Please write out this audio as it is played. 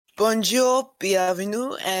Bonjour,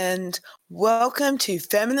 bienvenue, and welcome to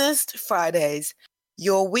Feminist Fridays,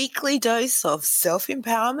 your weekly dose of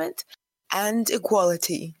self-empowerment and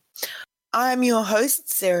equality. I'm your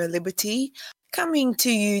host, Sarah Liberty, coming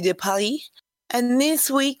to you de Paris, and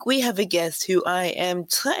this week we have a guest who I am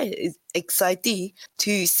très excited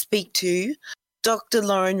to speak to, Dr.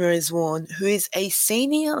 Lauren Rosewarne, who is a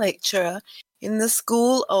senior lecturer in the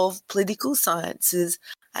School of Political Sciences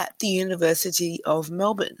at the University of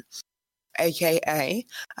Melbourne, aka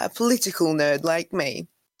a political nerd like me.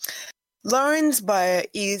 Lauren's bio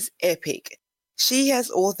is epic. She has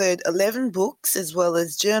authored 11 books as well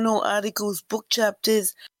as journal articles, book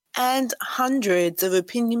chapters, and hundreds of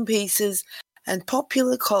opinion pieces and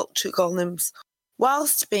popular culture columns,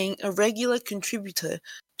 whilst being a regular contributor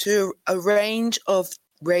to a range of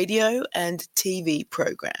radio and TV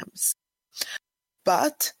programs.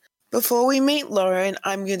 But before we meet Lauren,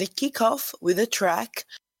 I'm going to kick off with a track,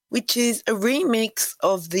 which is a remix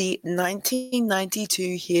of the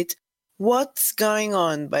 1992 hit What's Going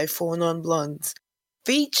On by Four Non-Blondes,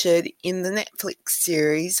 featured in the Netflix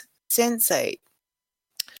series Sense8,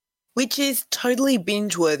 which is totally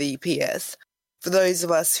binge-worthy, PS, for those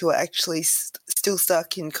of us who are actually still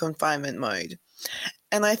stuck in confinement mode.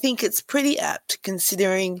 And I think it's pretty apt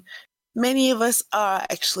considering many of us are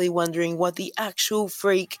actually wondering what the actual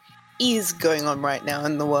freak is going on right now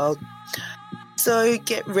in the world. So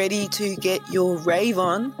get ready to get your rave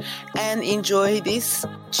on and enjoy this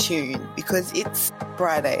tune because it's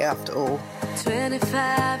Friday after all.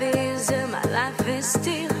 25 years of my life is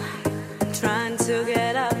still trying to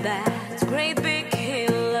get up that great big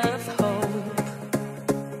hill of hope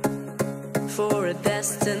for a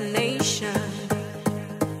destination.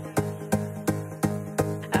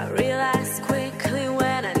 I realized quickly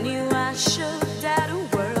when I knew I should that the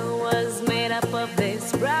world was made up of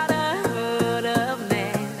this brotherhood of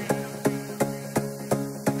men,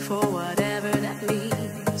 for whatever that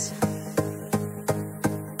means.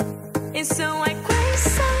 And so I cry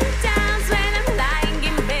sometimes when I'm lying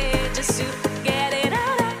in bed just to get it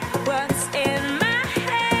out of what's in my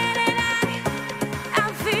head, and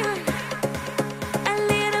I'm feeling a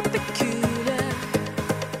little peculiar.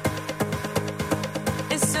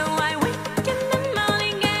 And so I wake in the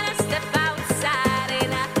morning and I step outside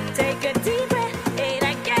and I take a deep breath and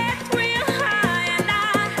I get real high and I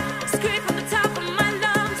scream from the top of my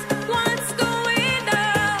lungs, what's going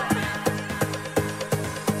on?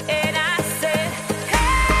 And I said,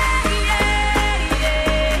 hey, yeah, yeah,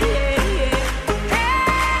 yeah, yeah. Hey,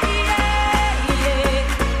 yeah, yeah.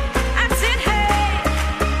 I said, hey,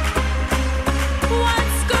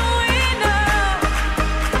 what's going on?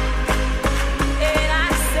 And I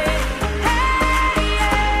said, hey,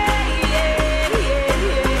 yeah, yeah, yeah,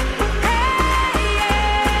 yeah. Hey, yeah,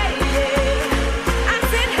 yeah. I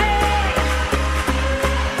said, hey,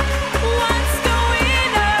 what's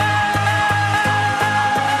going on?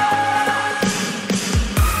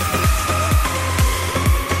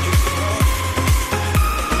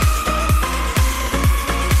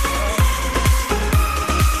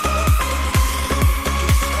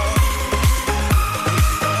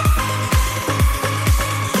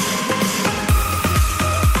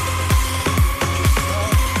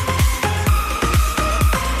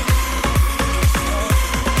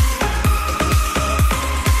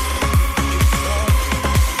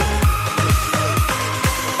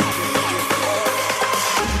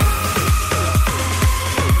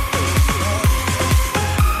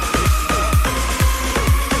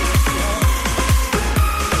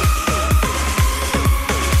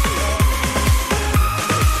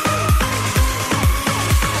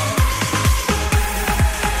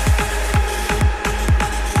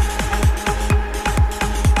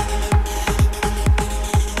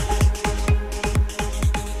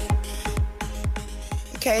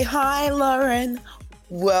 Okay, hi Lauren.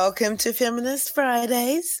 Welcome to Feminist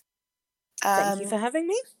Fridays. Thank you for having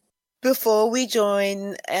me. Before we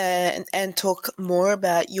join and talk more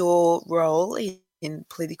about your role in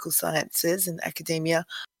political sciences and academia,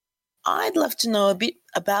 I'd love to know a bit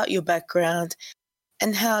about your background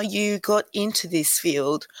and how you got into this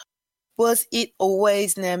field. Was it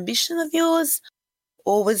always an ambition of yours,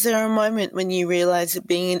 or was there a moment when you realised that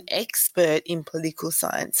being an expert in political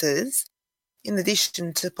sciences, in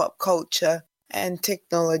addition to pop culture and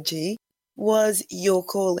technology, was your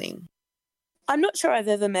calling? I'm not sure I've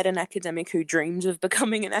ever met an academic who dreamed of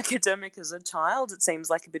becoming an academic as a child. It seems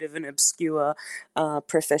like a bit of an obscure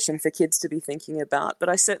profession for kids to be thinking about, but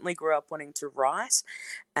I certainly grew up wanting to write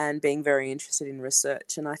and being very interested in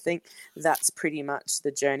research. And I think that's pretty much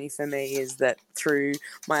the journey for me, is that through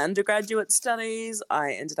my undergraduate studies,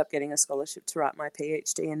 I ended up getting a scholarship to write my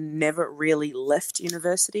PhD and never really left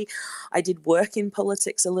university. I did work in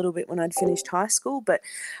politics a little bit when I'd finished high school, but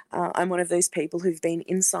I'm one of those people who've been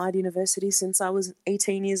inside university since I was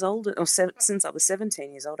 18 years old, or since I was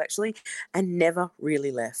 17 years old, actually, and never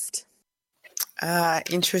really left.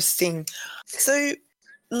 Interesting. So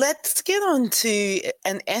let's get on to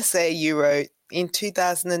an essay you wrote in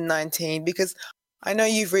 2019, because I know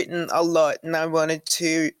you've written a lot and I wanted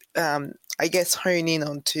to, hone in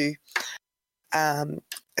onto a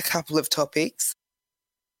couple of topics.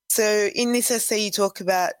 So in this essay, you talk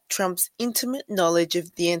about Trump's intimate knowledge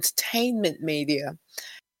of the entertainment media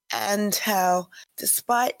and how,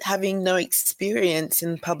 despite having no experience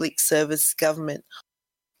in public service, government,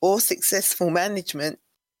 or successful management,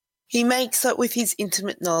 he makes up with his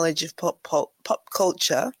intimate knowledge of pop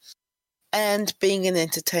culture and being an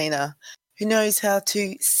entertainer who knows how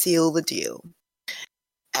to seal the deal.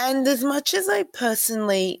 And as much as I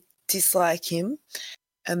personally dislike him,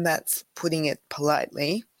 and that's putting it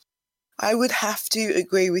politely, I would have to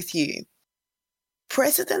agree with you.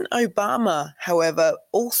 President Obama, however,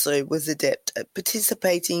 also was adept at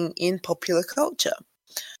participating in popular culture,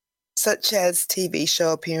 such as TV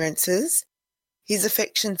show appearances, his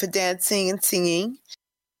affection for dancing and singing,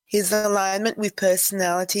 his alignment with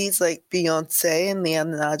personalities like Beyoncé and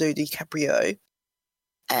Leonardo DiCaprio,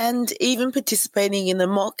 and even participating in the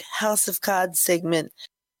mock House of Cards segment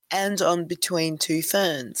and on Between Two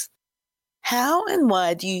Ferns. How and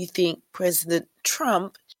why do you think President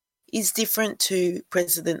Trump is different to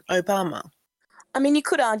President Obama? I mean, you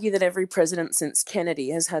could argue that every president since Kennedy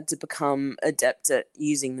has had to become adept at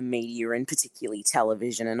using the media, and particularly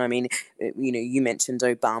television. And I mean, you mentioned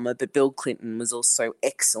Obama, but Bill Clinton was also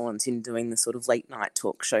excellent in doing the sort of late night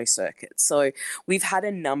talk show circuit. So we've had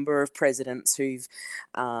a number of presidents who've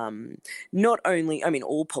not only, I mean,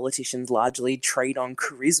 all politicians largely trade on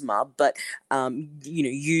charisma, but,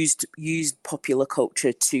 used popular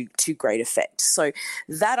culture to great effect. So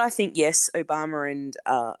that, I think, yes, Obama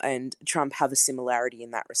and Trump have a similarity in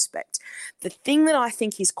that respect. The thing that I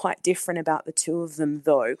think is quite different about the two of them,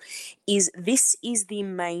 though, is this is the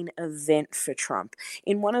main event for Trump.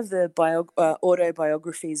 In one of the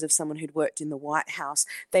autobiographies of someone who'd worked in the White House,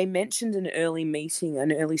 they mentioned an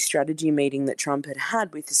early strategy meeting that Trump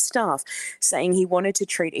had with his staff, saying he wanted to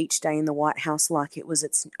treat each day in the White House like it was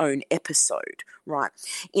its own episode, right?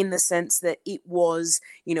 In the sense that it was,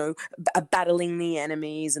 battling the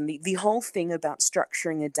enemies, and the whole thing about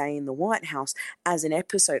structuring a day in the White House as an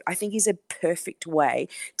episode, I think, is a perfect way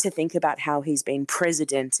to think about how he's been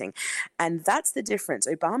presidenting. And that's the difference.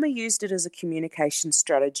 Obama used it as a communication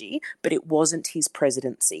strategy, but it wasn't his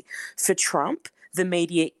presidency. For Trump, the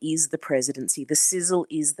media is the presidency. The sizzle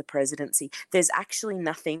is the presidency. There's actually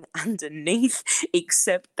nothing underneath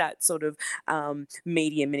except that sort of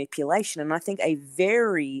media manipulation. And I think a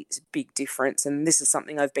very big difference, and this is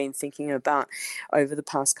something I've been thinking about over the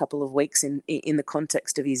past couple of weeks in the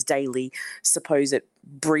context of his daily supposed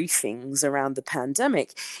briefings around the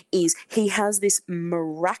pandemic, is he has this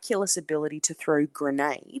miraculous ability to throw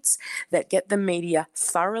grenades that get the media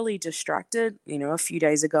thoroughly distracted. A few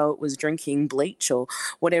days ago it was drinking bleach or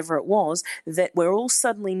whatever it was, that we're all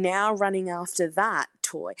suddenly now running after that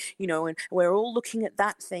toy, and we're all looking at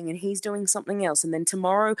that thing, and he's doing something else, and then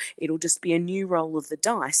tomorrow it'll just be a new roll of the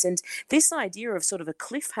dice. And this idea of sort of a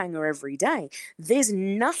cliffhanger every day, there's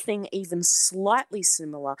nothing even slightly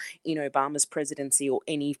similar in Obama's presidency or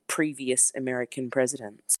any previous American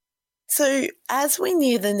presidents. So as we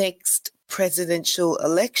near the next presidential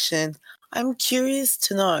election, I'm curious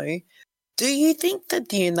to know, do you think that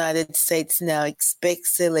the United States now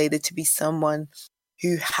expects their leader to be someone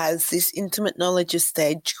who has this intimate knowledge of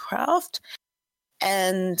stagecraft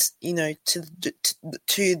and, to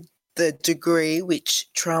the degree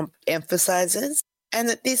which Trump emphasizes? And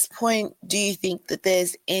at this point, do you think that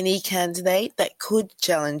there's any candidate that could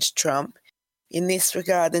challenge Trump in this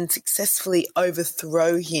regard and successfully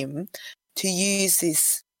overthrow him to use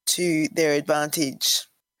this to their advantage?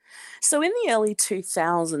 So in the early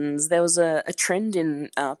 2000s, there was a trend in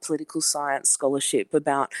political science scholarship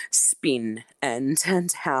about spin and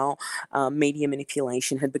how media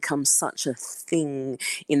manipulation had become such a thing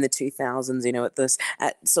in the 2000s,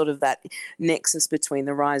 at sort of that nexus between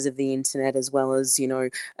the rise of the internet as well as,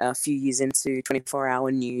 a few years into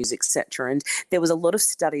 24-hour news, etc. And there was a lot of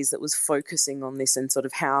studies that was focusing on this and sort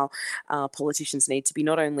of how politicians need to be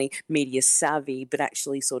not only media savvy, but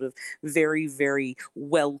actually sort of very, very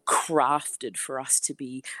well crafted for us to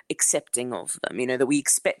be accepting of them, that we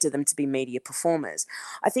expected them to be media performers.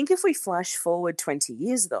 I think if we flash forward 20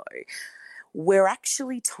 years, though, we're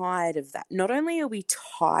actually tired of that. Not only are we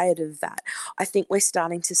tired of that, I think we're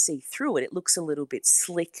starting to see through it. It looks a little bit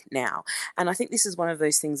slick now. And I think this is one of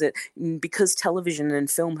those things that, because television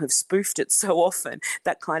and film have spoofed it so often,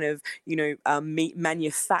 that kind of,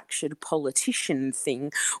 manufactured politician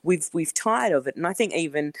thing, we've tired of it. And I think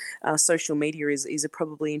even social media is a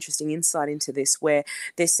probably interesting insight into this, where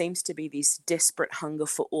there seems to be this desperate hunger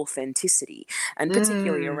for authenticity, and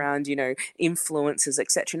particularly around, influencers,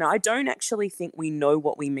 etc. Now, I don't actually think we know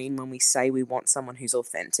what we mean when we say we want someone who's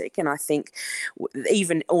authentic, and I think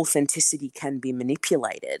even authenticity can be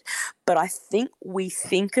manipulated, but I think we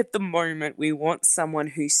think at the moment we want someone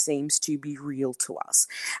who seems to be real to us.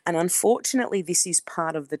 And unfortunately, this is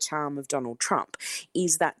part of the charm of Donald Trump,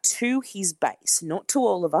 is that to his base, not to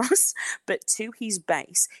all of us, but to his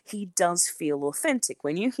base, he does feel authentic.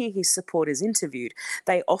 When you hear his supporters interviewed,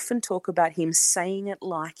 they often talk about him saying it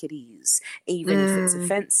like it is, even if it's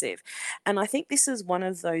offensive. And I think this is one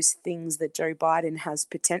of those things that Joe Biden has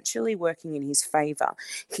potentially working in his favour.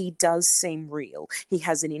 He does seem real. He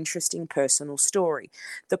has an interesting personal story.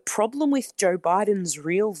 The problem with Joe Biden's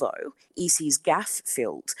real, though, is he's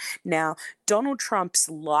gaffe-filled. Now, Donald Trump's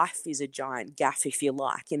life is a giant gaffe, if you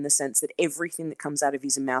like, in the sense that everything that comes out of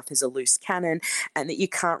his mouth is a loose cannon, and that you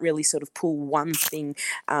can't really sort of pull one thing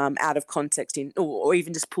out of context or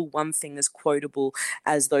even just pull one thing as quotable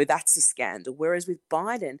as though that's a scandal. Whereas with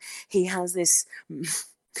Biden, he has this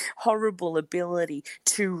horrible ability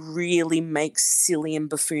to really make silly and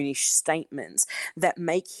buffoonish statements that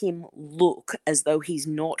make him look as though he's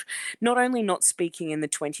not only not speaking in the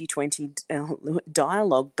 2020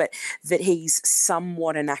 dialogue, but that he's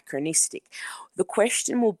somewhat anachronistic. The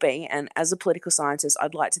question will be, and as a political scientist,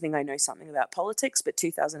 I'd like to think I know something about politics, but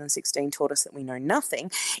 2016 taught us that we know nothing,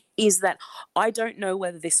 is that I don't know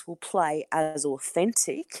whether this will play as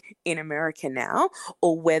authentic in America now,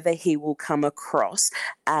 or whether he will come across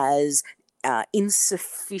as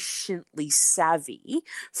insufficiently savvy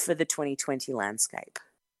for the 2020 landscape.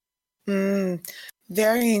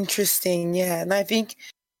 Very interesting, yeah. And I think,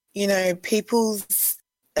 people's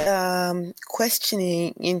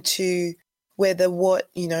questioning into whether what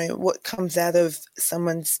comes out of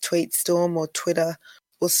someone's tweet storm or Twitter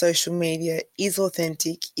or social media is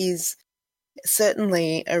authentic is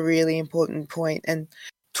certainly a really important point. And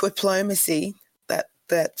diplomacy,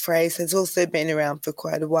 that phrase, has also been around for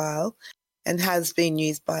quite a while and has been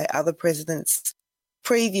used by other presidents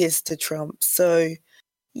previous to Trump. So,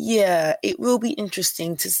 yeah, it will be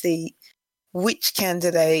interesting to see which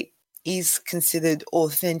candidate is considered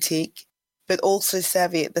authentic but also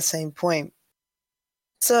savvy at the same point.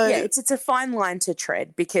 So yeah, it's a fine line to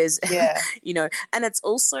tread because, yeah. And it's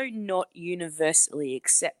also not universally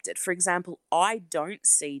accepted. For example, I don't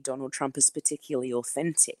see Donald Trump as particularly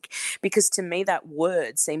authentic because to me that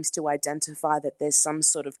word seems to identify that there's some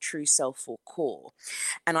sort of true self or core.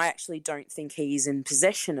 And I actually don't think he's in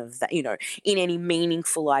possession of that, in any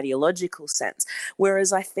meaningful ideological sense.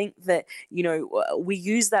 Whereas I think that, we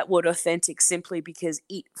use that word authentic simply because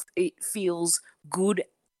it feels good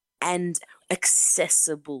and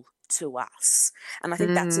accessible to us. And I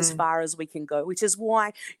think that's as far as we can go, which is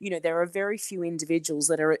why, there are very few individuals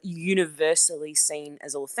that are universally seen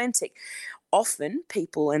as authentic. Often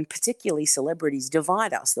people, and particularly celebrities,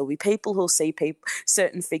 divide us. There'll be people who'll see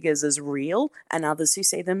certain figures as real and others who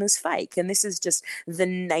see them as fake. And this is just the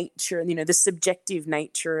nature, the subjective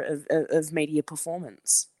nature of media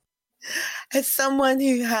performance. As someone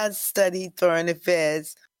who has studied foreign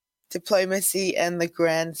affairs, diplomacy and the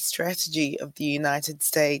grand strategy of the United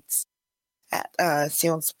States at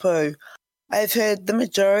Sciences Po, I've heard the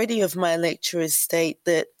majority of my lecturers state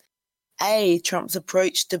that A, Trump's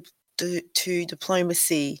approach to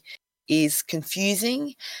diplomacy is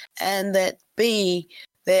confusing, and that B,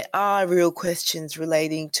 there are real questions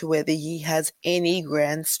relating to whether he has any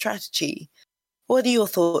grand strategy. What are your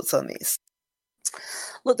thoughts on this?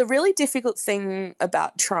 Look, the really difficult thing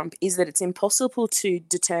about Trump is that it's impossible to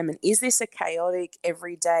determine, is this a chaotic,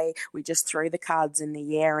 everyday, we just throw the cards in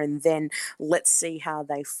the air and then let's see how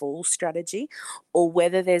they fall strategy, or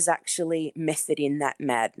whether there's actually method in that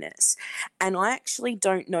madness. And I actually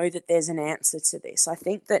don't know that there's an answer to this. I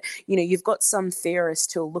think that, you've got some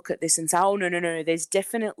theorists who'll look at this and say, oh, no, there's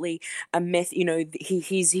definitely a method,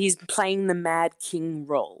 he's playing the mad king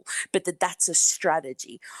role, but that's a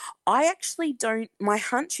strategy. I actually don't, my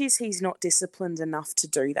hunch is he's not disciplined enough to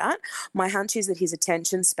do that. My hunch is that his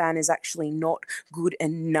attention span is actually not good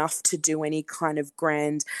enough to do any kind of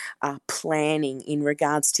grand planning in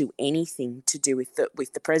regards to anything to do with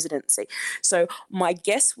the presidency. So my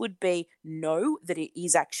guess would be no, that it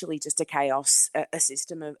is actually just a chaos, a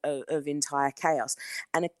system of entire chaos.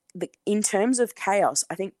 And in terms of chaos,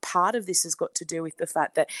 I think part of this has got to do with the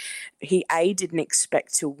fact that he didn't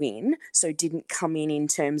expect to win, so didn't come in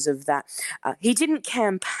terms of that. He didn't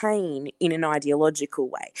campaign in an ideological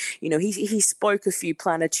way. He spoke a few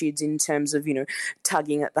platitudes in terms of,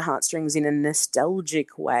 tugging at the heartstrings in a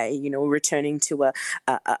nostalgic way, returning to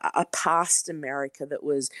a past America that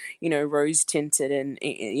was, rose-tinted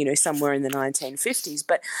and, somewhere in the 1950s.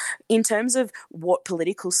 But in terms of what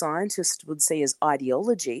political scientists would see as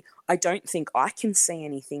ideology, I don't think I can see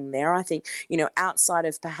anything there. I think, outside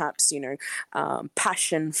of perhaps,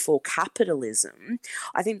 passion for capitalism,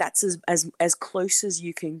 I think that's as close as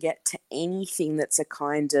you can get to anything that's a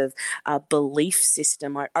kind of belief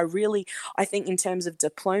system. I think in terms of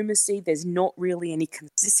diplomacy, there's not really any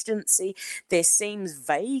consistency. There seems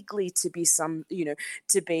vaguely to be some,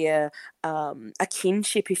 to be a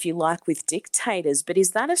kinship, if you like, with dictators. But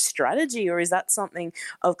is that a strategy, or is that something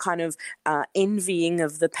of kind of envying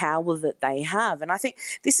of the power that they have? And I think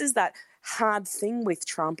this is that hard thing with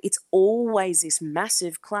Trump. It's always this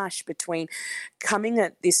massive clash between coming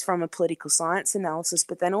at this from a political science analysis,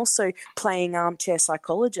 but then also playing armchair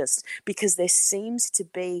psychologist, because there seems to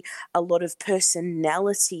be a lot of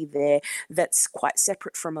personality there that's quite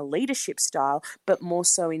separate from a leadership style, but more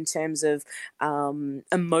so in terms of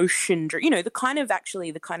emotion, the kind of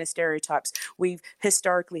stereotypes we've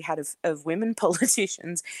historically had of women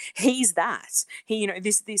politicians. He's that.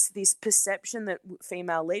 This perception that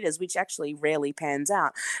female leaders, which actually rarely pans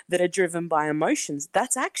out, that are driven by emotions,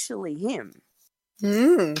 that's actually him.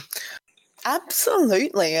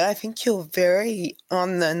 Absolutely. I think you're very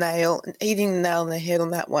on the nail, hitting the nail on the head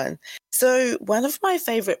on that one. So one of my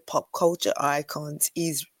favorite pop culture icons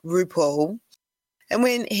is RuPaul. And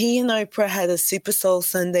when he and Oprah had a Super Soul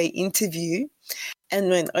Sunday interview, and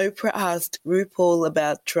when Oprah asked RuPaul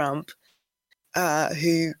about Trump,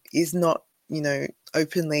 who is not,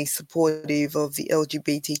 openly supportive of the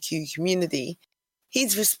LGBTQ community,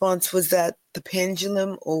 his response was that the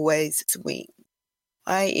pendulum always swings,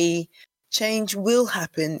 i.e., change will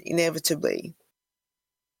happen inevitably.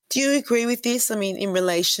 Do you agree with this? In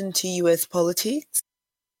relation to US politics?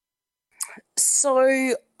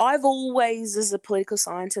 So I've always, as a political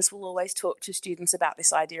scientist, will always talk to students about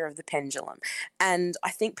this idea of the pendulum. And I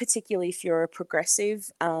think particularly if you're a progressive,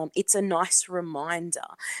 it's a nice reminder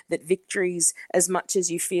that victories, as much as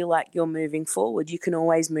you feel like you're moving forward, you can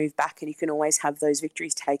always move back and you can always have those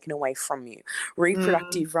victories taken away from you.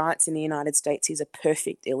 Reproductive rights in the United States is a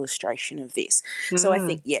perfect illustration of this. So I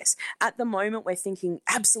think, yes, at the moment we're thinking,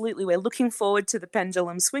 absolutely, we're looking forward to the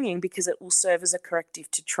pendulum swinging because it will serve as a corrective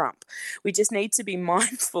to Trump. We just need to be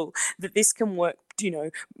mindful that this can work,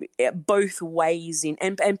 both ways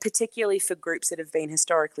and particularly for groups that have been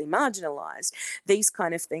historically marginalized. These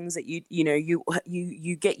kind of things that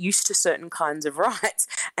you get used to certain kinds of rights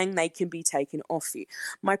and they can be taken off you.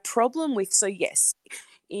 My problem with, so yes,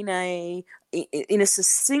 in a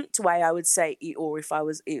succinct way, I would say, or if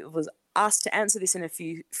it was asked to answer this in a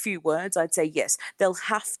few words, I'd say yes, there'll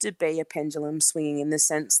have to be a pendulum swinging in the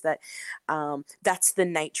sense that that's the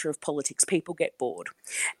nature of politics. People get bored.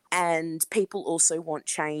 And people also want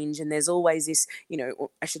change. And there's always this,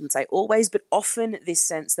 I shouldn't say always, but often this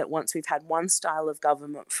sense that once we've had one style of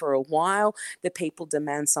government for a while, the people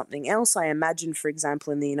demand something else. I imagine, for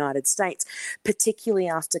example, in the United States, particularly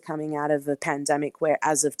after coming out of a pandemic where,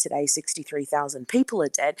 as of today, 63,000 people are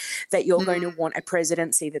dead, that you're going to want a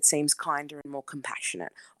presidency that seems kinder and more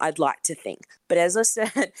compassionate, I'd like to think. But as I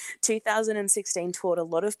said, 2016 taught a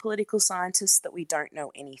lot of political scientists that we don't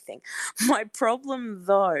know anything. My problem,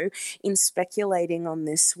 though, in speculating on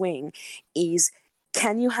this swing is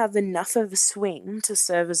can you have enough of a swing to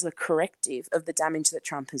serve as a corrective of the damage that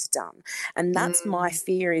Trump has done? And that's my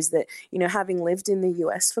fear, is that, having lived in the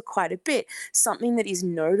US for quite a bit, something that is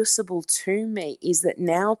noticeable to me is that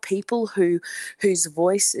now people whose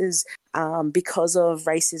voices, because of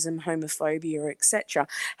racism, homophobia, etc.,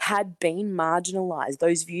 had been marginalised.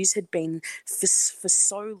 Those views had been for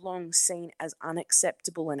so long seen as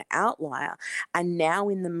unacceptable and outlier, and now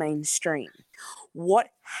in the mainstream. What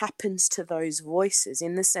happens to those voices,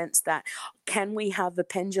 in the sense that, can we have a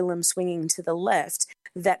pendulum swinging to the left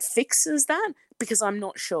that fixes that? Because I'm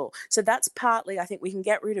not sure. So that's partly, I think we can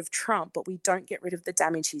get rid of Trump, but we don't get rid of the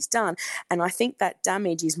damage he's done. And I think that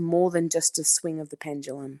damage is more than just a swing of the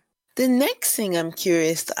pendulum. The next thing I'm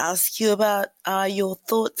curious to ask you about are your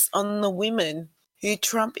thoughts on the women who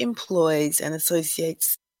Trump employs and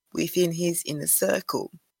associates within his inner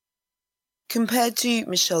circle. Compared to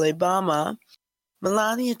Michelle Obama,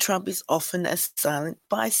 Melania Trump is often a silent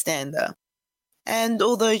bystander, and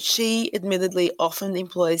although she admittedly often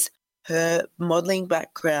employs her modelling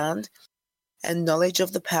background and knowledge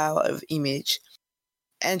of the power of image,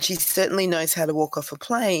 and she certainly knows how to walk off a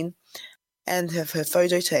plane and have her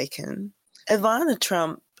photo taken, Ivana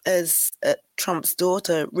Trump, as Trump's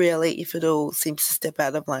daughter, rarely, if at all, seems to step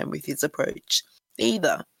out of line with his approach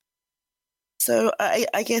either. So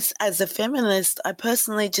I guess as a feminist, I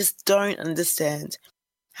personally just don't understand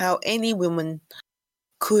how any woman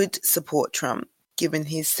could support Trump, given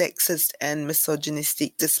his sexist and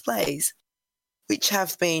misogynistic displays, which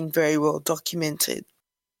have been very well documented.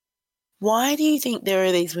 Why do you think there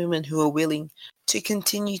are these women who are willing to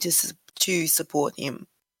continue to support him?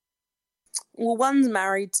 Well, one's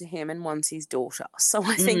married to him and one's his daughter. So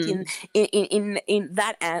I think in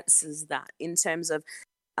that answers that, in terms of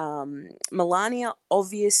Melania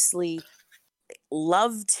obviously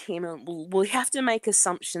loved him, and we have to make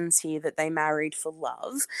assumptions here that they married for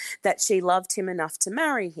love, that she loved him enough to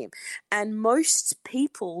marry him. And most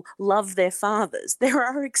people love their fathers. There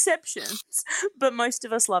are exceptions, but most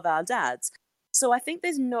of us love our dads. So I think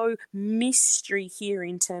there's no mystery here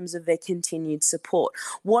in terms of their continued support.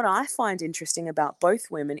 What I find interesting about both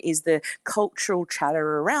women is the cultural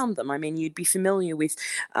chatter around them. I mean, you'd be familiar with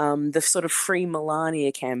the sort of Free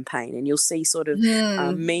Melania campaign, and you'll see sort of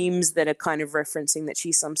memes that are kind of referencing that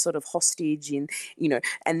she's some sort of hostage in,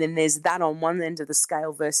 and then there's that on one end of the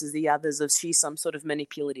scale versus the others of she's some sort of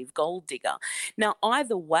manipulative gold digger. Now,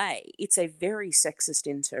 either way, it's a very sexist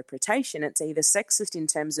interpretation. It's either sexist in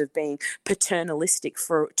terms of being paternalistic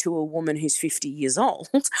to a woman who's 50 years old,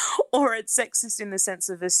 or it's sexist in the sense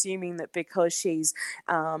of assuming that because she's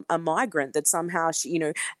a migrant, that somehow she,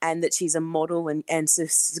 and that she's a model and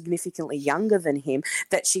significantly younger than him,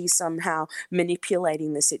 that she's somehow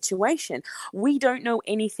manipulating the situation. We don't know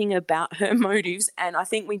anything about her motives, and I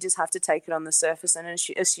think we just have to take it on the surface and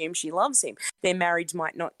assume she loves him. Their marriage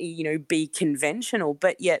might not, be conventional,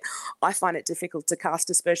 but yet I find it difficult to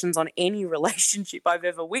cast aspersions on any relationship I've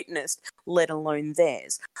ever witnessed, let alone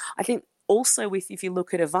theirs. I think also if you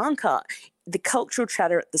look at Ivanka, the cultural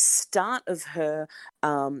chatter at the start of her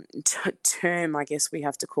term, I guess we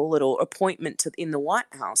have to call it, or appointment in the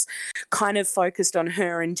White House, kind of focused on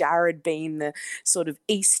her and Jared being the sort of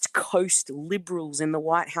East Coast liberals in the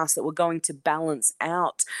White House that were going to balance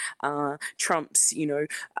out Trump's,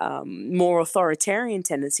 more authoritarian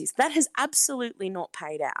tendencies. That has absolutely not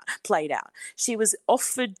played out. She was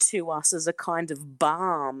offered to us as a kind of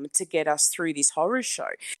balm to get us through this horror show.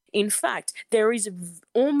 In fact, there is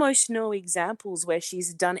almost no examples where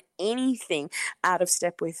she's done anything out of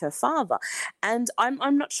step with her father. And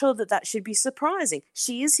I'm not sure that should be surprising.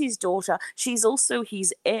 She is his daughter. She's also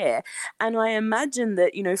his heir. And I imagine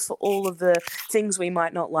that, for all of the things we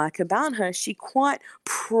might not like about her, she quite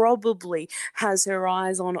probably has her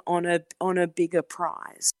eyes on a bigger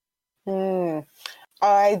prize.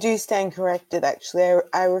 I do stand corrected, actually.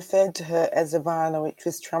 I referred to her as Ivana, which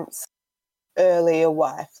was Trump's earlier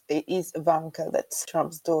wife. It is Ivanka, that's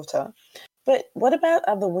Trump's daughter. But what about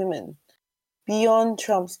other women beyond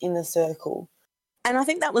Trump's inner circle? And I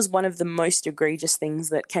think that was one of the most egregious things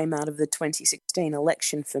that came out of the 2016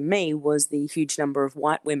 election for me, was the huge number of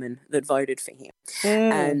white women that voted for him.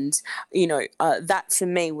 And, that for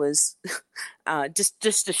me was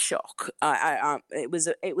just a shock. It was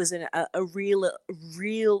a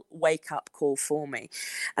real wake-up call for me.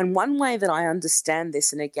 And one way that I understand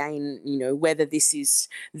this, and again, whether this is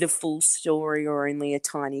the full story or only a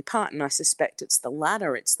tiny part, and I suspect it's the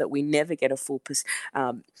latter, it's that we never get a full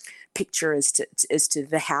picture as to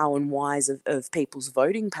the how and whys of people's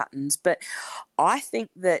voting patterns. But I think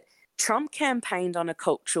that Trump campaigned on a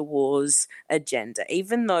culture wars agenda,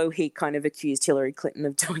 even though he kind of accused Hillary Clinton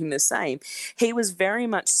of doing the same. He was very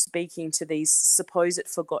much speaking to these supposed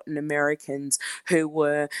forgotten Americans who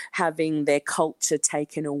were having their culture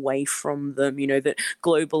taken away from them, that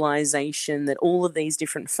globalization, that all of these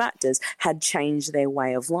different factors had changed their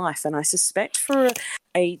way of life. And I suspect for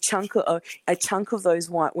a chunk of those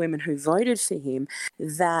white women who voted for him,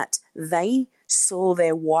 that they saw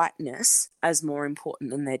their whiteness as more important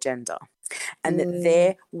than their gender, and that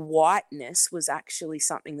their whiteness was actually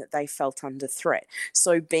something that they felt under threat.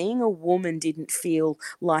 So being a woman didn't feel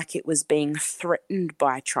like it was being threatened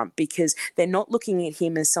by Trump, because they're not looking at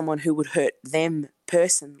him as someone who would hurt them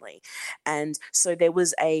personally. And so there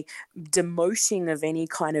was a demoting of any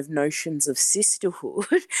kind of notions of sisterhood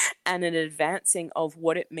and an advancing of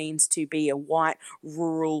what it means to be a white,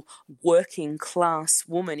 rural, working class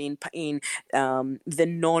woman in the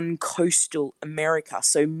non-coastal America,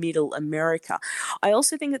 so middle America. I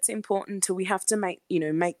also think it's important we have to make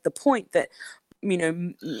the point that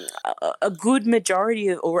a good majority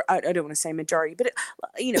of, or I don't want to say majority, but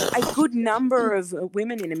a good number of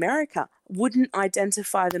women in America wouldn't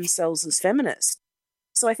identify themselves as feminists.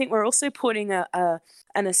 So I think we're also putting an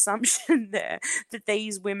assumption there that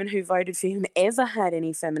these women who voted for him ever had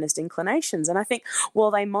any feminist inclinations. And I think, while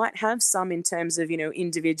they might have some in terms of,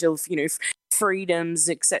 individual, freedoms,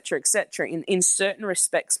 etc., in certain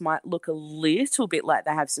respects might look a little bit like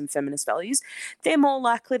they have some feminist values, they're more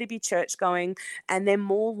likely to be church-going, and they're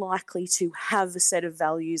more likely to have a set of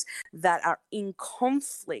values that are in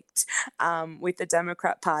conflict with the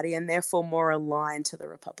Democrat Party, and therefore more aligned to the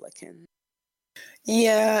Republican.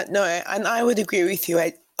 Yeah, no, and I would agree with you.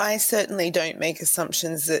 I certainly don't make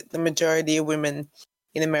assumptions that the majority of women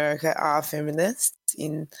in America are feminists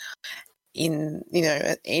in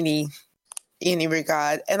any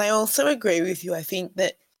regard. And I also agree with you. I think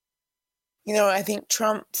that, I think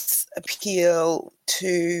Trump's appeal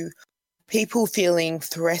to people feeling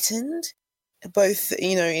threatened, both,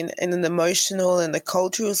 in an emotional and a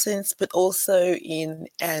cultural sense, but also in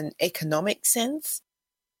an economic sense,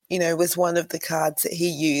 was one of the cards that he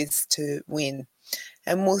used to win.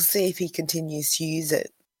 And we'll see if he continues to use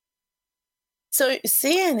it. So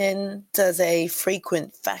CNN does a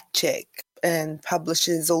frequent fact check and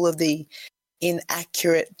publishes all of the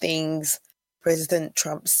inaccurate things President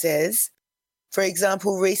Trump says. For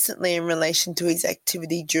example, recently in relation to his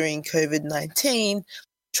activity during COVID-19,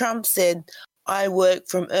 Trump said, "I work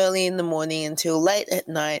from early in the morning until late at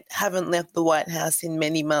night, haven't left the White House in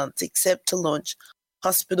many months except to launch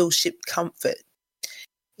hospital ship Comfort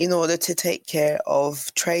in order to take care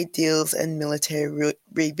of trade deals and military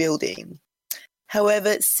rebuilding."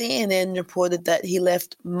 However, CNN reported that he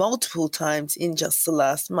left multiple times in just the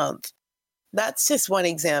last month. That's just one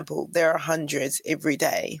example. There are hundreds every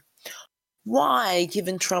day. Why,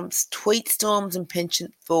 given Trump's tweet storms and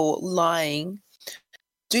penchant for lying,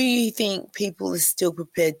 do you think people are still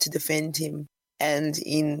prepared to defend him and,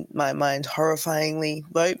 in my mind, horrifyingly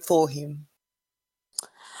vote for him?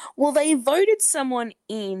 Well, they voted someone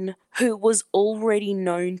in who was already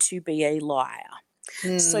known to be a liar.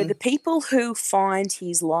 So the people who find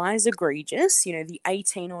his lies egregious, the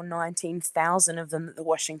 18 or 19,000 of them that the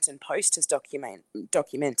Washington Post has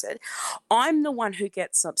documented, I'm the one who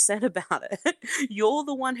gets upset about it. You're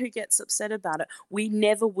the one who gets upset about it. We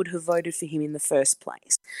never would have voted for him in the first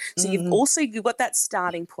place. So you've got that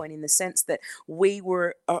starting point in the sense that we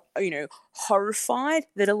were, horrified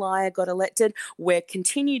that a liar got elected. We're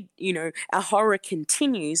continued, our horror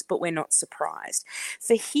continues, but we're not surprised.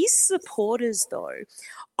 For his supporters, though,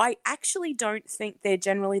 I actually don't think they're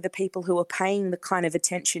generally the people who are paying the kind of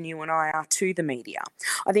attention you and I are to the media.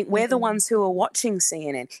 I think we're the ones who are watching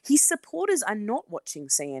CNN. His supporters are not watching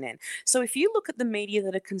CNN. So if you look at the media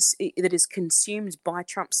that is consumed by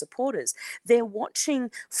Trump supporters, they're watching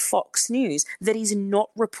Fox News that is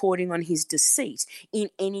not reporting on his deceit in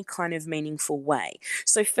any kind of meaningful way.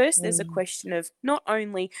 So first there's a question of not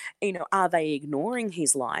only, are they ignoring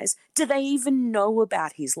his lies, do they even know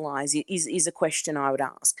about his lies is a question I would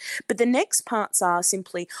ask. But the next parts are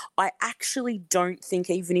simply, I actually don't think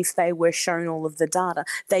even if they were shown all of the data,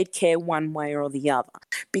 they'd care one way or the other.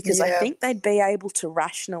 Because I think they'd be able to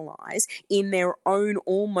rationalise in their own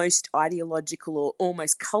almost ideological or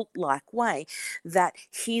almost cult-like way that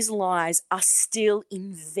his lies are still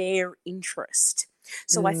in their interest.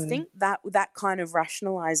 So I think that kind of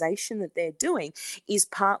rationalization that they're doing is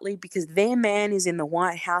partly because their man is in the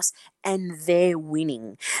White House and they're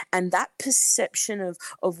winning. And that perception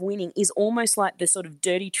of winning is almost like the sort of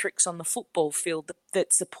dirty tricks on the football field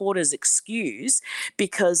that supporters excuse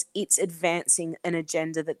because it's advancing an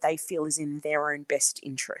agenda that they feel is in their own best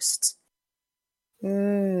interests.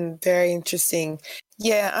 Very interesting.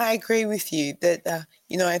 Yeah, I agree with you that,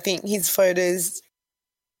 I think his voters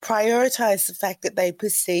prioritize the fact that they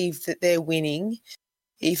perceive that they're winning,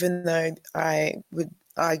 even though I would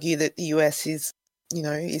argue that the US is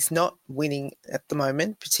not winning at the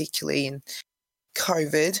moment, particularly in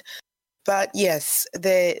COVID. But yes,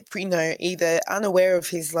 they're, either unaware of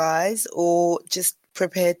his lies or just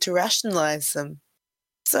prepared to rationalise them.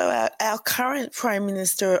 So our current Prime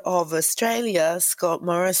Minister of Australia, Scott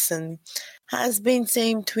Morrison, has been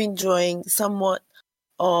seen to enjoying somewhat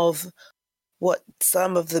of what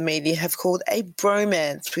some of the media have called a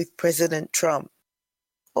bromance with President Trump.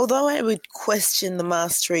 Although I would question the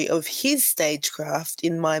mastery of his stagecraft,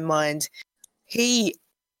 in my mind, he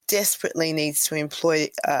desperately needs to employ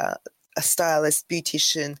a stylist,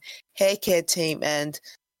 beautician, hair care team, and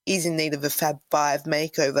is in need of a Fab Five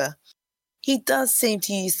makeover. He does seem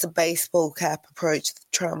to use the baseball cap approach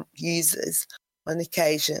that Trump uses on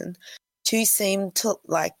occasion to seem to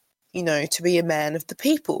to be a man of the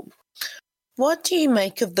people. What do you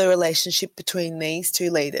make of the relationship between these two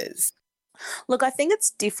leaders? Look, I think it's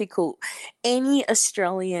difficult. Any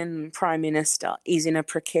Australian Prime Minister is in a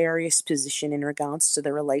precarious position in regards to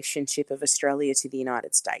the relationship of Australia to the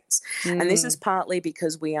United States. And this is partly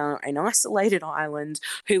because we are an isolated island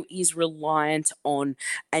who is reliant on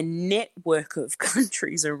a network of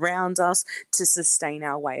countries around us to sustain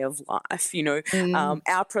our way of life.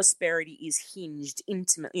 Our prosperity is hinged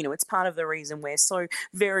intimately. It's part of the reason we're so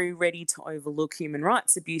very ready to overlook human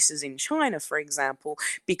rights abuses in China, for example,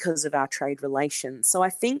 because of our trade relations. So I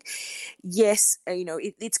think, yes,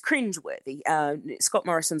 it's cringeworthy. Scott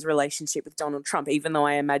Morrison's relationship with Donald Trump, even though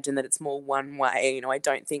I imagine that it's more one way, I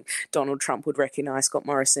don't think Donald Trump would recognise Scott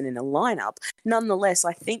Morrison in a lineup. Nonetheless,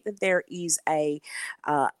 I think that there is an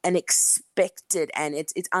expected and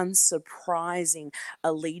it's unsurprising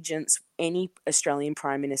allegiance any Australian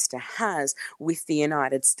Prime Minister has with the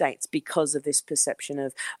United States because of this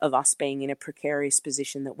perception of us being in a precarious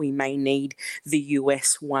position that we may need the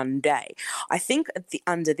US one day. I think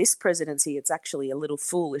under this presidency, it's actually a little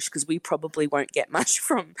foolish because we probably won't get much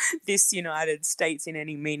from this United States in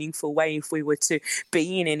any meaningful way if we were to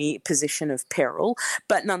be in any position of peril.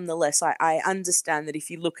 But nonetheless, I understand that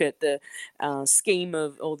if you look at the scheme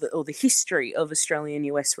of or the history of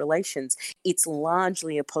Australian-US relations, it's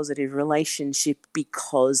largely a positive relationship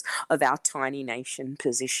because of our tiny nation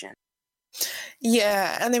position.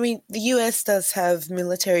 Yeah, and I mean, the US does have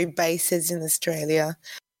military bases in Australia,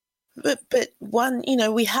 but one,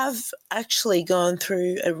 we have actually gone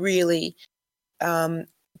through a really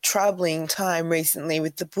troubling time recently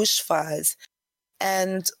with the bushfires.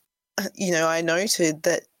 And, I noted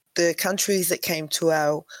that the countries that came to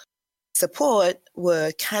our support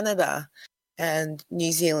were Canada and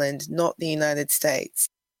New Zealand, not the United States.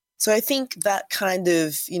 So I think that kind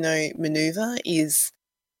of, maneuver is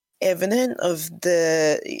evident of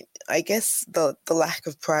the lack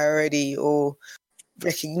of priority or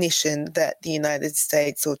recognition that the United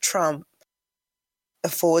States or Trump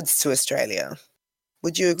affords to Australia.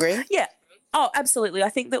 Would you agree? Yeah. Oh, absolutely. I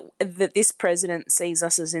think that this president sees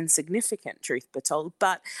us as insignificant, truth be told,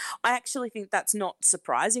 but I actually think that's not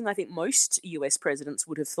surprising. I think most US presidents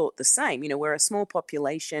would have thought the same. We're a small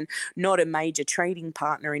population, not a major trading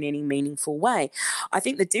partner in any meaningful way. I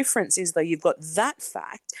think the difference is, though, you've got that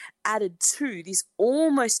fact added to this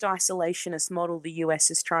almost isolationist model the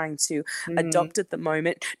US is trying to adopt at the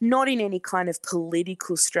moment, not in any kind of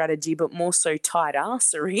political strategy, but more so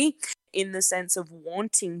tight-arsery, in the sense of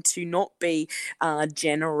wanting to not be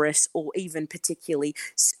generous or even particularly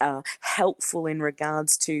helpful in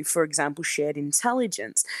regards to, for example, shared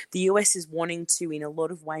intelligence. The US is wanting to, in a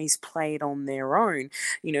lot of ways, play it on their own.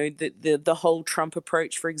 The whole Trump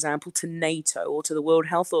approach, for example, to NATO or to the World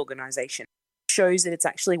Health Organization shows that it's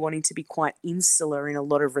actually wanting to be quite insular in a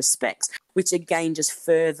lot of respects, which again just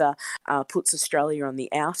further puts Australia on the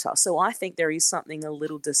outer. So I think there is something a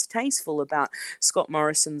little distasteful about Scott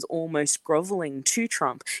Morrison's almost grovelling to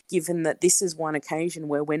Trump, given that this is one occasion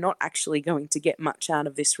where we're not actually going to get much out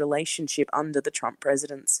of this relationship under the Trump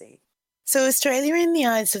presidency. So Australia, in the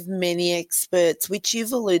eyes of many experts, which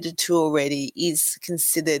you've alluded to already, is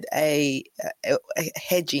considered a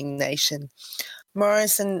hedging nation.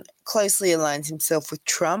 Morrison closely aligns himself with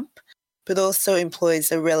Trump, but also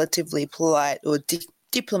employs a relatively polite or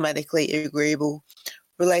diplomatically agreeable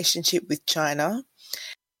relationship with China.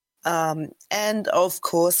 And of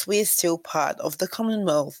course, we're still part of the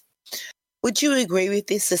Commonwealth. Would you agree with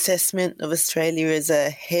this assessment of Australia as a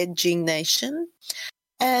hedging nation?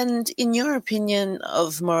 And in your opinion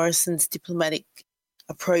of Morrison's diplomatic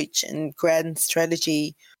approach and grand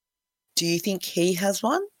strategy, do you think he has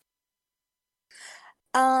one?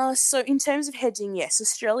 So in terms of hedging, yes,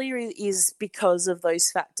 Australia is, because of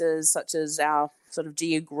those factors such as our sort of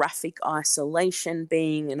geographic isolation,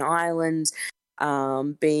 being an island,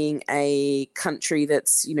 being a country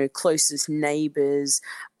that's, closest neighbours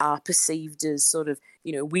are perceived as sort of,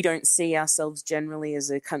 we don't see ourselves generally as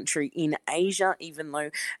a country in Asia, even though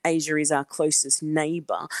Asia is our closest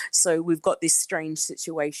neighbour. So we've got this strange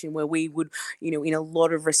situation where we would, in a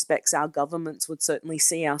lot of respects, our governments would certainly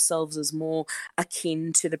see ourselves as more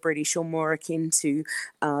akin to the British or more akin to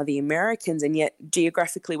the Americans, and yet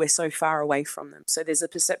geographically we're so far away from them. So there's a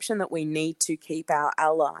perception that we need to keep our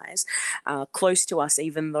allies close to us,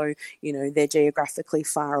 even though, they're geographically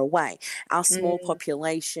far away. Our small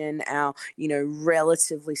population, our,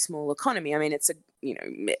 relatively small economy. I mean,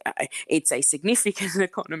 it's a significant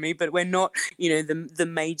economy, but we're not, the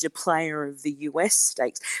major player of the US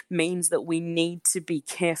stakes, means that we need to be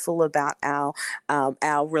careful about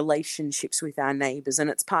our relationships with our neighbours, and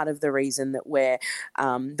it's part of the reason that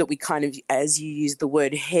that we kind of, as you use the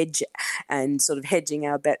word, hedge, and sort of hedging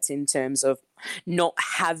our bets in terms of not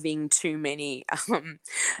having too many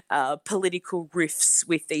political rifts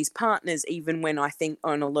with these partners, even when I think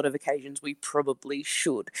on a lot of occasions we probably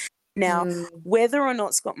should. Now, whether or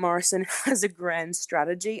not Scott Morrison has a grand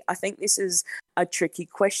strategy, I think this is a tricky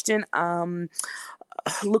question.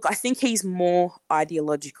 Look, I think he's more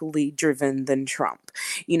ideologically driven than Trump,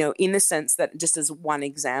 in the sense that, just as one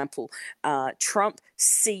example, Trump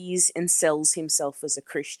sees and sells himself as a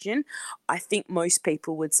Christian. I think most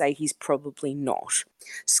people would say he's probably not.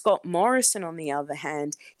 Scott Morrison, on the other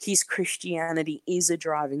hand, his Christianity is a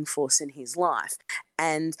driving force in his life.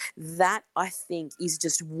 And that, I think, is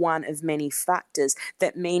just one of many factors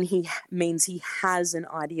that means he has an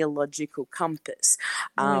ideological compass,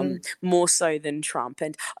 more so than Trump.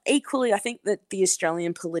 And equally, I think that the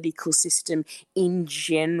Australian political system in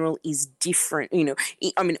general is different.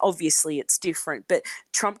 I mean, obviously it's different, but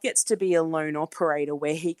Trump gets to be a lone operator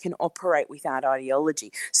where he can operate without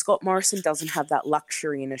ideology. Scott Morrison doesn't have that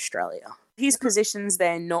luxury in Australia. His position's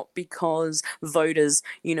there not because voters,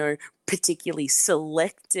 particularly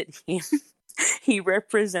selected him. He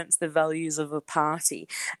represents the values of a party,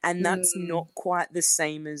 and that's not quite the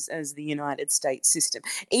same as the United States system.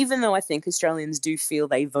 Even though I think Australians do feel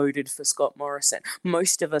they voted for Scott Morrison,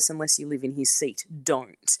 most of us, unless you live in his seat,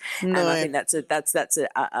 don't. No. And I think that's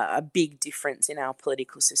a big difference in our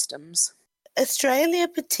political systems. Australia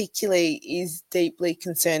particularly is deeply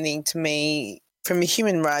concerning to me from a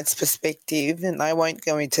human rights perspective, and I won't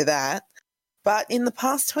go into that. But in the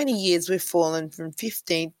past 20 years, we've fallen from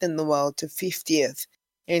 15th in the world to 50th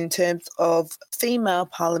in terms of female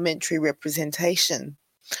parliamentary representation.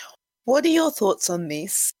 What are your thoughts on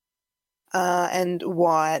this and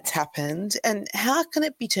why it's happened, and how can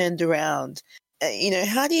it be turned around?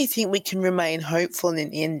 How do you think we can remain hopeful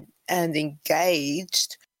and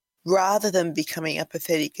engaged rather than becoming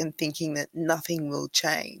apathetic and thinking that nothing will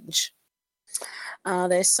change?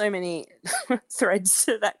 There's so many threads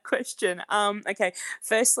to that question. Okay,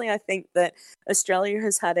 firstly, I think that Australia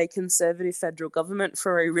has had a Conservative federal government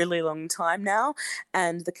for a really long time now,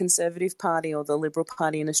 and the Conservative Party, or the Liberal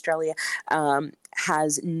Party in Australia,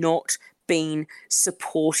 has not been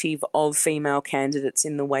supportive of female candidates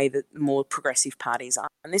in the way that more progressive parties are.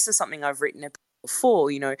 And this is something I've written about before.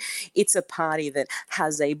 It's a party that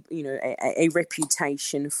has a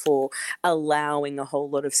reputation for allowing a whole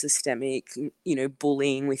lot of systemic,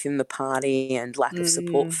 bullying within the party and lack of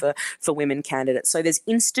support for women candidates. So there's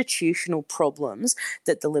institutional problems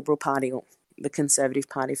that the Liberal Party, or the Conservative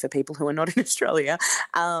Party for people who are not in Australia,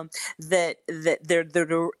 that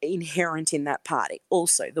are inherent in that party.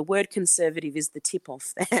 Also, the word conservative is the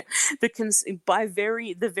tip-off there.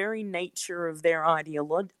 The very nature of their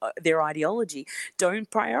ideology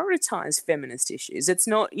don't prioritise feminist issues. It's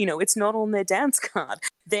not, it's not on their dance card.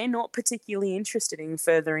 They're not particularly interested in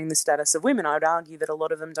furthering the status of women. I would argue that a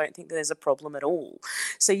lot of them don't think that there's a problem at all.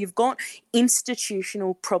 So you've got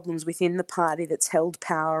institutional problems within the party that's held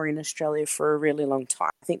power in Australia for a really long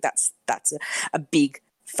time. I think that's a big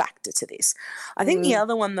factor to this. I think the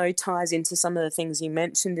other one, though, ties into some of the things you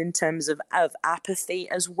mentioned in terms of apathy,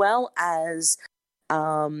 as well as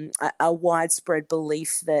a widespread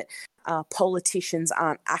belief that politicians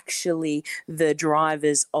aren't actually the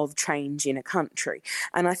drivers of change in a country.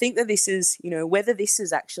 And I think that this is, whether this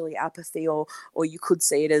is actually apathy or you could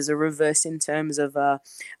see it as a reverse in terms of a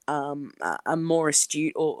more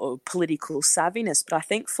astute or political savviness. But I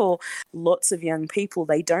think for lots of young people,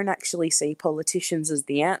 they don't actually see politicians as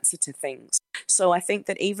the answer to things. So I think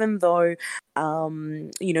that even though,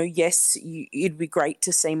 yes, it'd be great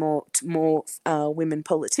to see more women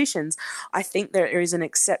politicians, I think there is an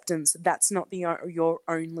acceptance that's not your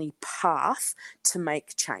only path to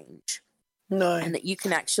make change. No. And that you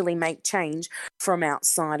can actually make change from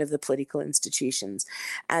outside of the political institutions.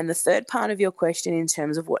 And the third part of your question in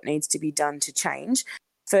terms of what needs to be done to change,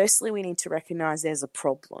 firstly, we need to recognise there's a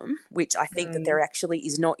problem, which I think that there actually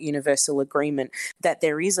is not universal agreement that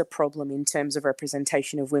there is a problem in terms of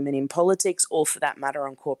representation of women in politics or, for that matter,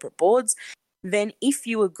 on corporate boards. Then if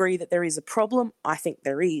you agree that there is a problem, I think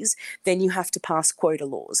there is, then you have to pass quota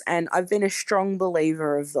laws. And I've been a strong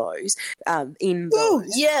believer of those. Ooh,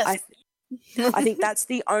 yes. I think that's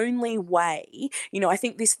the only way. I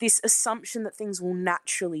think this assumption that things will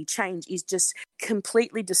naturally change is just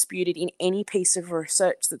completely disputed in any piece of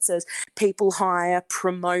research that says people hire,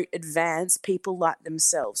 promote, advance people like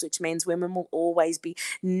themselves, which means women will always be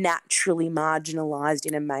naturally marginalised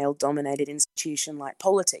in a male-dominated institution like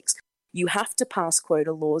politics. You have to pass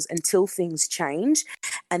quota laws until things change.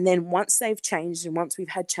 And then once they've changed and once we've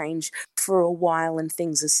had change for a while and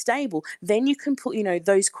things are stable, then you can put,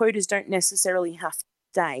 those quotas don't necessarily have to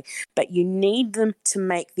stay, but you need them to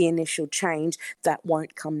make the initial change that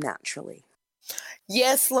won't come naturally.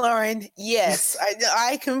 Yes, Lauren. Yes,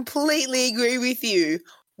 I completely agree with you.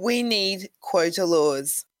 We need quota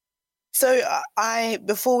laws. So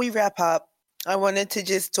before we wrap up, I wanted to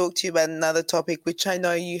just talk to you about another topic, which I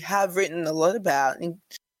know you have written a lot about,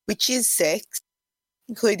 which is sex,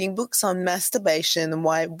 including books on masturbation and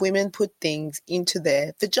why women put things into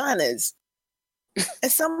their vaginas.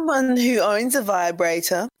 As someone who owns a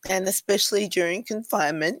vibrator, and especially during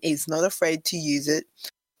confinement is not afraid to use it,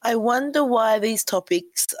 I wonder why these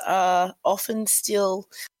topics are often still,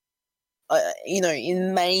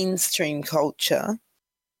 in mainstream culture,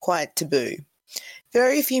 quite taboo.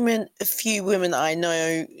 Very few women I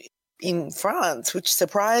know in France, which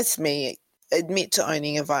surprised me, admit to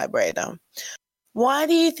owning a vibrator. Why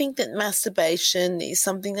do you think that masturbation is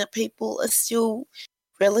something that people are still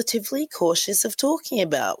relatively cautious of talking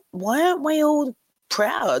about? Why aren't we all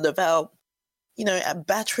proud of our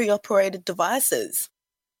battery-operated devices?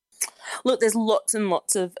 Look, there's lots and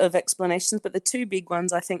lots of explanations, but the two big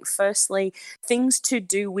ones, I think, firstly, things to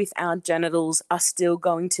do with our genitals are still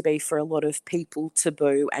going to be, for a lot of people,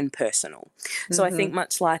 taboo and personal. So I think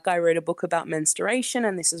much like I wrote a book about menstruation,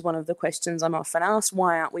 and this is one of the questions I'm often asked,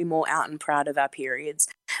 why aren't we more out and proud of our periods?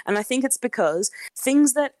 And I think it's because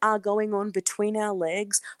things that are going on between our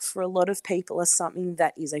legs for a lot of people are something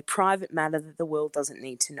that is a private matter that the world doesn't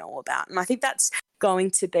need to know about. And I think that's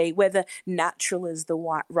going to be, whether natural is the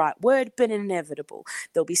right word, but inevitable.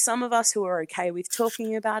 There'll be some of us who are okay with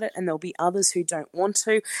talking about it, and there'll be others who don't want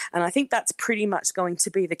to. And I think that's pretty much going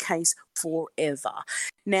to be the case forever.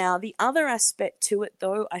 Now, the other aspect to it,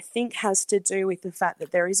 though, I think has to do with the fact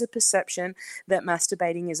that there is a perception that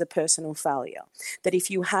masturbating is a personal failure. That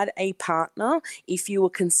if you had a partner, if you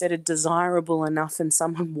were considered desirable enough and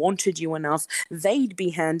someone wanted you enough, they'd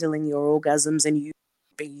be handling your orgasms and you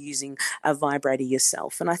be using a vibrator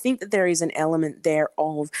yourself. And I think that there is an element there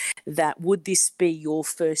of that, would this be your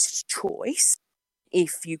first choice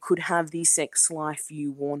if you could have the sex life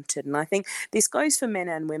you wanted? And I think this goes for men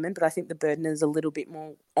and women, but I think the burden is a little bit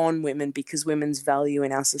more on women because women's value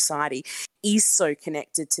in our society is so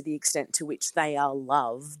connected to the extent to which they are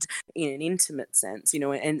loved in an intimate sense,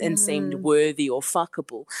 and seemed worthy or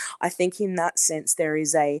fuckable. I think in that sense there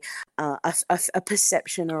is a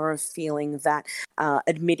perception or a feeling that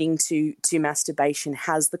admitting to masturbation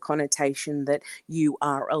has the connotation that you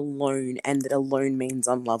are alone and that alone means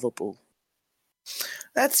unlovable.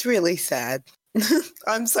 That's really sad.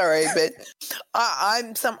 I'm sorry, but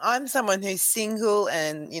I'm someone who's single,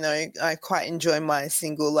 and I quite enjoy my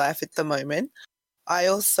single life at the moment. I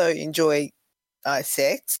also enjoy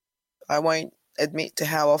sex. I won't admit to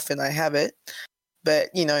how often I have it, but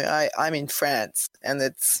I'm in France, and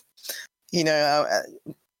it's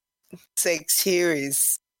sex here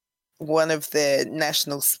is one of their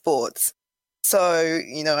national sports. So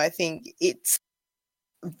I think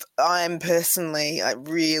I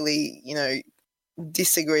really,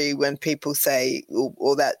 disagree when people say,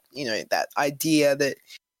 or that, that idea that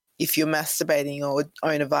if you're masturbating or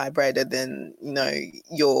own a vibrator, then,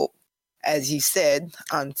 you're, as you said,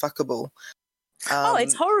 unfuckable.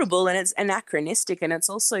 It's horrible, and it's anachronistic, and it's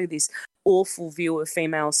also this awful view of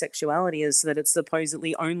female sexuality is that it's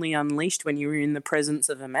supposedly only unleashed when you're in the presence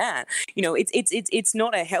of a man. You know, it's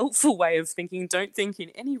not a helpful way of thinking. Don't think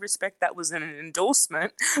in any respect that was an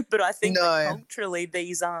endorsement, but I think that culturally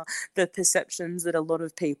these are the perceptions that a lot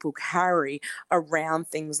of people carry around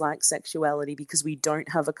things like sexuality, because we don't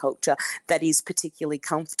have a culture that is particularly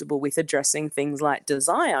comfortable with addressing things like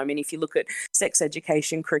desire. I mean, if you look at sex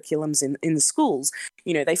education curriculums in the schools,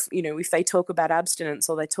 if they talk about abstinence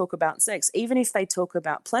or they talk about sex, even if they talk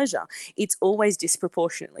about pleasure, it's always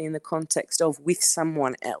disproportionately in the context of with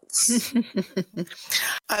someone else.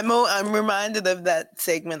 I'm reminded of that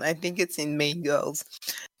segment, I think it's in Mean Girls,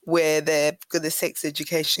 where they've got a sex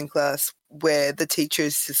education class where the teacher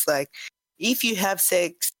is just like, if you have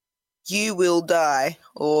sex, you will die,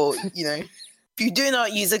 or, if you do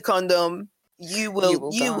not use a condom, you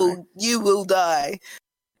will die.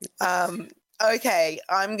 Okay,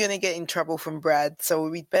 I'm going to get in trouble from Brad, so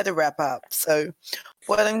we'd better wrap up. So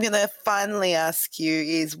what I'm going to finally ask you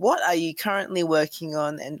is, what are you currently working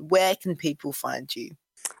on, and where can people find you?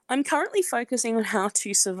 I'm currently focusing on how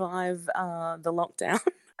to survive the lockdown.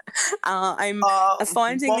 I'm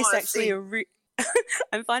finding this actually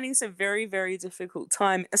I'm finding this a very, very difficult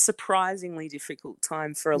time, a surprisingly difficult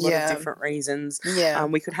time for a lot of different reasons. Yeah.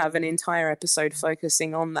 We could have an entire episode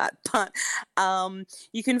focusing on that. But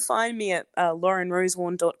you can find me at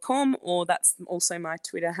laurenrosewarne.com, or that's also my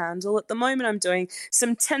Twitter handle. At the moment, I'm doing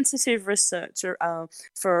some tentative research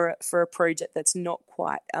for a project that's not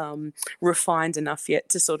quite refined enough yet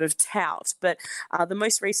to sort of tout. But the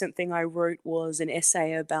most recent thing I wrote was an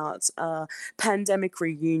essay about pandemic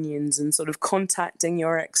reunions and sort of contacting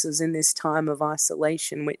your exes in this time of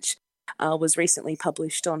isolation, which was recently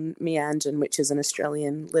published on Meanjin, which is an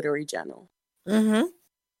Australian literary journal.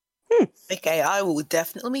 Mm-hmm. Okay, I will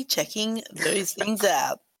definitely be checking those things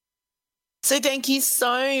out. So thank you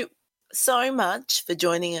so much for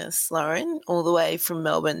joining us, Lauren, all the way from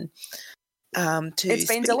Melbourne. It's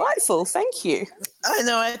been delightful. Thank you. I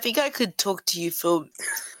know. I think I could talk to you for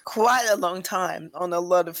quite a long time on a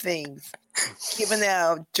lot of things, given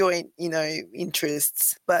our joint,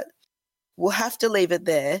 interests. But we'll have to leave it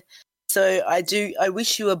there. So I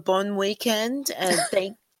wish you a bon weekend, and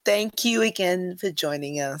thank you again for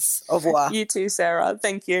joining us. Au revoir. You too, Sarah.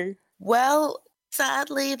 Thank you. Well,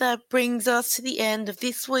 sadly, that brings us to the end of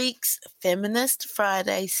this week's Feminist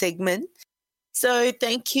Friday segment. So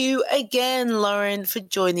thank you again, Lauren, for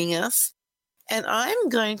joining us. And I'm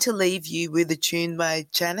going to leave you with a tune by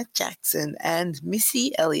Janet Jackson and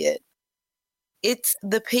Missy Elliott. It's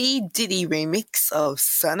the P. Diddy remix of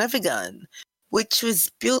Son of a Gun, which was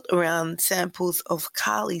built around samples of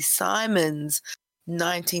Carly Simon's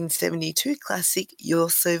 1972 classic You're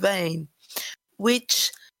So Vain,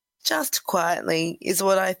 which, just quietly, is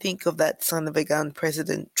what I think of that son of a gun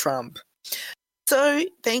President Trump. So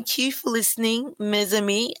thank you for listening, mes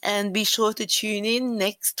amis, and be sure to tune in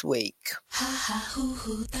next week. Ha ha hoo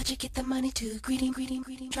hoo, thought you get the money too. Greeting,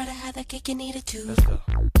 try to have that cake you needed to. Let's go.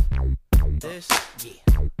 This,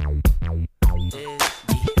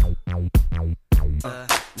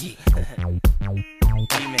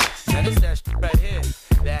 remix. Now this that shit right here.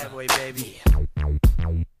 Bad boy, baby.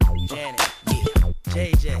 Janet,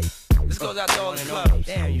 JJ. This goes out to all the clubs.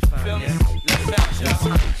 Damn, you feel me? Let's bounce,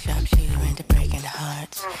 y'all. Sharpshooter into breaking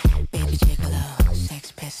hearts. Baby gigolo,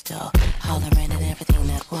 sex pistol. Hollering at everything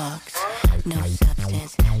that walks. No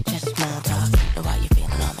substance, just small talk. Know how you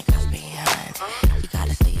feeling on the girls behind. You got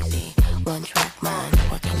a sleazy, one track mind.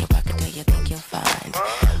 Working your bucket till you think you'll find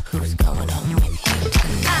who's going home with you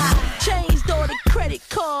tonight. I changed all the credit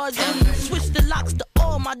cards and switched the locks to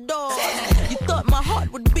all my doors. You thought my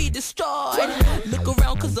heart would be destroyed. Look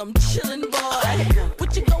around cause I'm chillin', boy.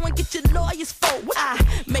 What you go and get your lawyers for? I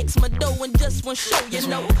makes my dough in just one show, you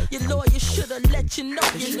know. Your lawyer should've let you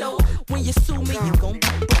know. When you sue me, you gon' be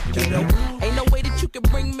broke, you know. Ain't no way that you can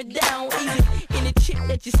bring me down easy. Any chick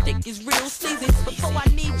that you stick is real sleazy. Before I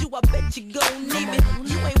need you, I bet you gon' need me.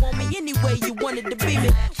 You ain't want me anyway, you wanted to be me.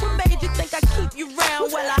 What made you think I keep you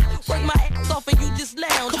round while I work my ass off and you just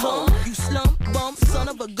lounge? You slump bum, son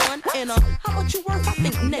of a gun, and how much you worth? I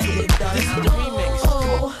think negative done. This is the remix.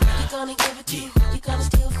 Oh, you gonna give it to you, you gonna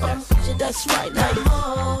steal from. That's right, like,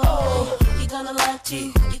 oh, you gonna lie to,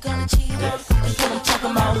 you gonna cheat on. That's what I'm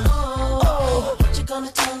talking about. Oh, what you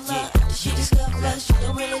gonna tell her? That she discover she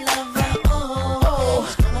don't really love her. Oh,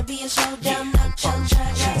 it's gonna be a showdown, not chum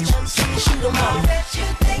track, not chum sing, shoot 'em all. I bet you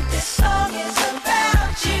think this song is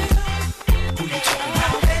about you. Who you talking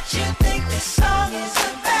about? I bet you think this song is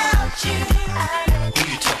about you. Who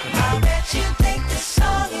you talking about? I bet you think this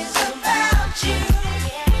song is about you.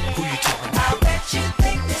 Who you talking about? I bet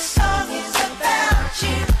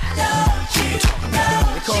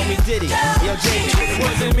Diddy. Yo, JJ, it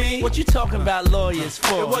wasn't me. What you talking about lawyers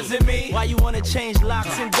for? It wasn't me. Why you wanna change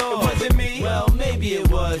locks and doors? It wasn't me. Well, maybe it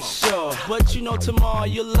was, sure. But you know tomorrow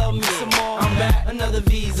you'll love me some more. I'm back, another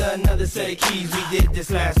visa, another set of keys. We did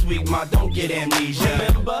this last week, ma, don't get amnesia.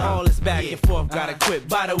 Remember? All this back and forth, gotta quit.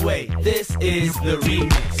 By the way, this is the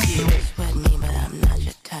remix. You sweat me, but I'm not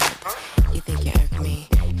your type. You think you irk me,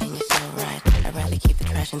 and you're so right. I'd rather keep the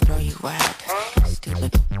trash and throw you out.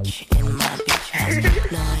 Stupid bitch in my beach house.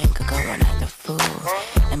 No, I ain't gonna go and act a fool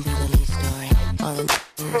and be the lead story. All in the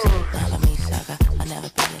news. Love me, sucker. I'll never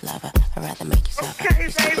be your lover. I'd rather make you suffer. Okay,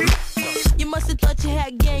 baby. You must have thought you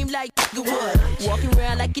had game like you would. Walking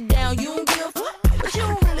around like you down, you don't give a fuck. But you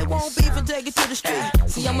don't really want beef and take it to the street.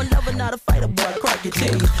 See, I'm a lover, not a fighter, boy, crack your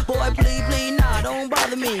teeth. Boy, please, please, nah, don't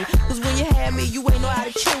bother me. Cause when you had me, you ain't know how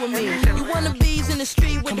to chill with me. You wanna bees in the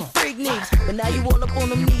street with the freak nicks. But now you all up on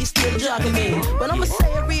them knees, still jogging me. But I'ma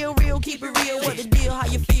say it real, keep it real. What the deal, how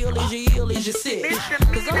you feel, is you ill, is you sick?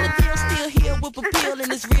 Cause I'm the deal, still here with a pill.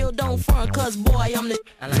 And it's real, don't front, cause boy, I'm the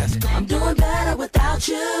I'm doing better without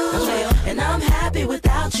you, player. And I'm happy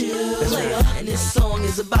without you, player. And this song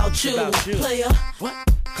is about you, player. What?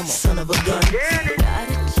 Come on. Son of a gun. Got a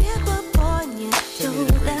chip up on your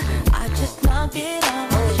shoulder. I just knocked it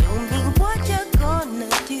off. Show me what you're gonna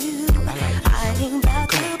do. I ain't about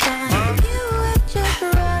to buy. You have just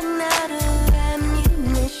run out of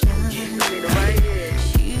ammunition.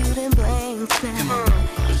 Shooting blanks now.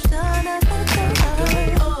 You son of a gun.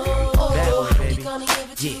 Oh, you gonna give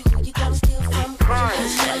it to you. You gonna steal from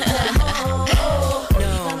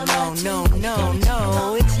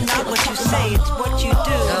No, it's not what you say, it's what you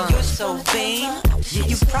do. You're so vain,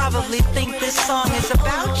 you probably think this song is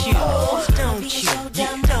about you. Don't you, don't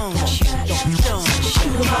you, don't you.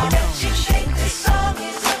 I bet you think this song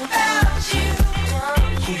is about you.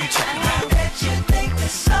 Who you talking about? I bet you think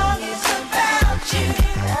this song is about you.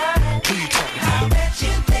 Who you talking I about? bet you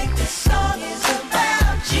think this song is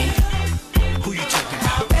about you. Who you talking I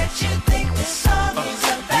about? bet you think this song is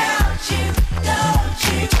about you. Don't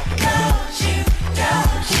you, don't you,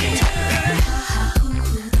 don't you.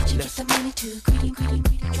 Did you get the money too? Greedy,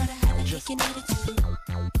 try to have it, you need it too.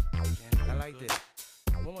 I like this.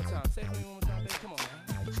 One more time. Say it for me one more time.